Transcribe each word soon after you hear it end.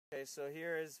Okay, so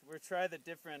we'll try the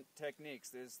different techniques.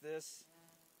 There's this,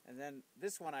 and then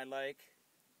this one I like.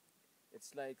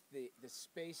 It's like the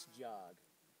space jog.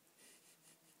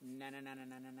 Na na na na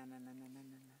na na na na na na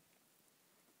na.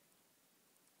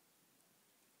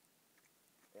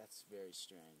 That's very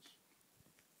strange.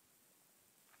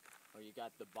 Or you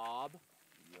got the bob.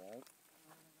 Yep.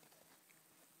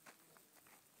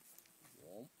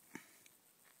 Yep.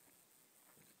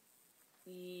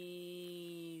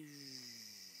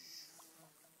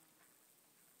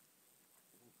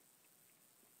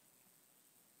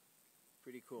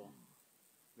 Pretty cool.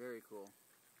 Very cool.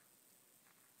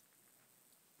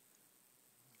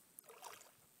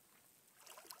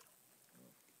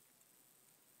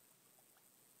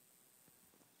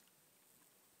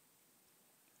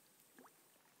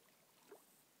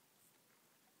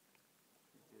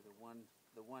 Do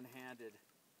the one-handed.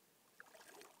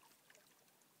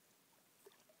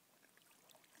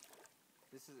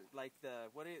 This is like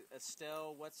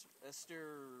Estelle, what's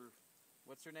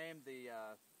her name? The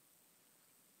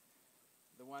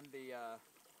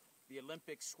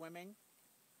Olympic swimming.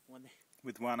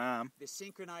 With one arm? The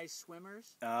synchronized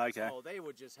swimmers. Oh, okay. Oh, they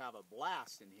would just have a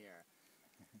blast in here.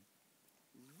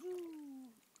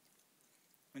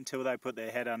 Until they put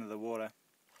their head under the water.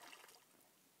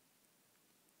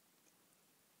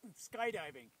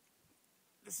 Skydiving.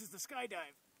 This is the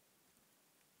skydive.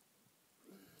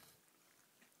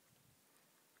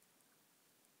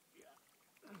 Yeah.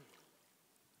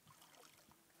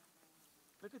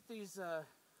 Look at these, look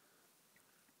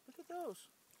at those.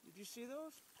 Did you see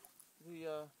those?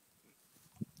 The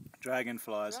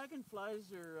dragonflies.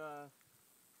 Dragonflies are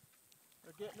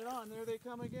getting it on. There they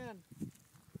come again.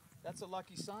 That's a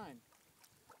lucky sign.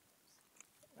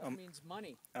 That means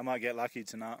money. I might get lucky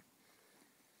tonight.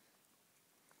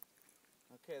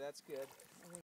 Okay, that's good.